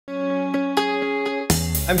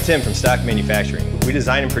I'm Tim from Stock Manufacturing. We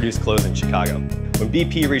design and produce clothes in Chicago. When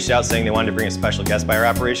BP reached out saying they wanted to bring a special guest by our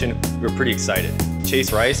operation, we were pretty excited.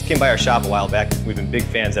 Chase Rice came by our shop a while back. We've been big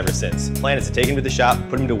fans ever since. The plan is to take him to the shop,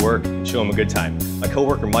 put him to work, and show him a good time. My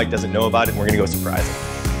coworker Mike doesn't know about it, and we're gonna go surprise him.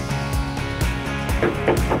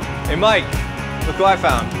 Hey Mike, look who I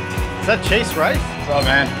found. Is that Chase Rice? What's up,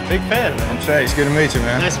 man? Big fan, man. I'm Chase. Good to meet you,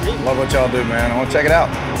 man. Nice to meet you. Love what y'all do, man. I want to check it out.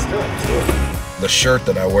 Let's do it. Let's do it. The shirt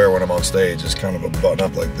that I wear when I'm on stage is kind of a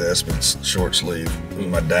button-up like this, but it's short sleeve. It was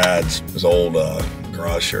my dad's, his old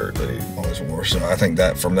garage shirt that he always wore. So I think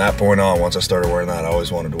that from that point on, once I started wearing that, I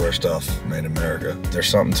always wanted to wear stuff made in America. There's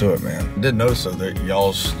something to it, man. I did notice though that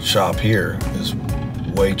y'all's shop here is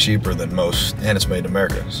way cheaper than most, and it's made in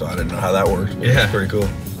America. So I didn't know how that works, but Yeah. it's pretty cool.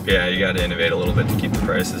 Yeah, you got to innovate a little bit to keep the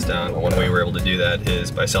prices down. One way we're able to do that is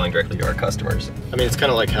by selling directly to our customers. I mean, it's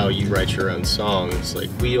kind of like how you write your own songs. Like,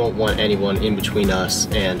 we don't want anyone in between us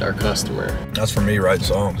and our customer. That's for me, writing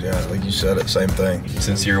songs. Yeah, like you said it, same thing.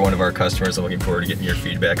 Since you're one of our customers, I'm looking forward to getting your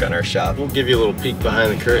feedback on our shop. We'll give you a little peek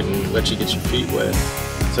behind the curtain and let you get your feet wet.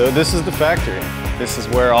 So this is the factory. This is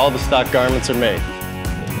where all the stock garments are made.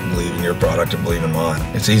 Believe in your product and believe in mine.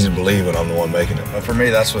 It's easy to believe when I'm the one making it. But for me,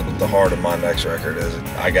 that's what the heart of my next record is.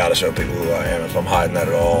 I gotta show people who I am. If I'm hiding that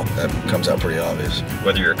at all, that comes out pretty obvious.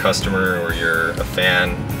 Whether you're a customer or you're a fan,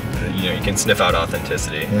 you can sniff out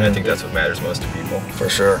authenticity. And I think that's what matters most to people. For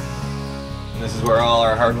sure. This is where all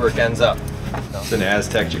our hard work ends up. It's an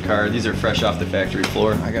Aztec Jacquard. These are fresh off the factory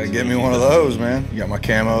floor. I gotta get me one of those, man. You got my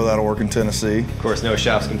camo, that'll work in Tennessee. Of course, no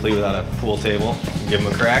shop's complete without a pool table. Give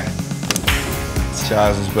them a crack.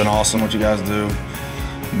 Chaz, it's been awesome what you guys do.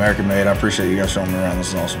 American made. I appreciate you guys showing me around. This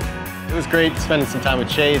is awesome. It was great spending some time with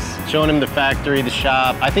Chase, showing him the factory, the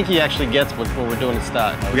shop. I think he actually gets what we're doing in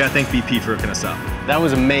stock. We gotta thank BP for hooking us up. That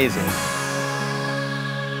was amazing.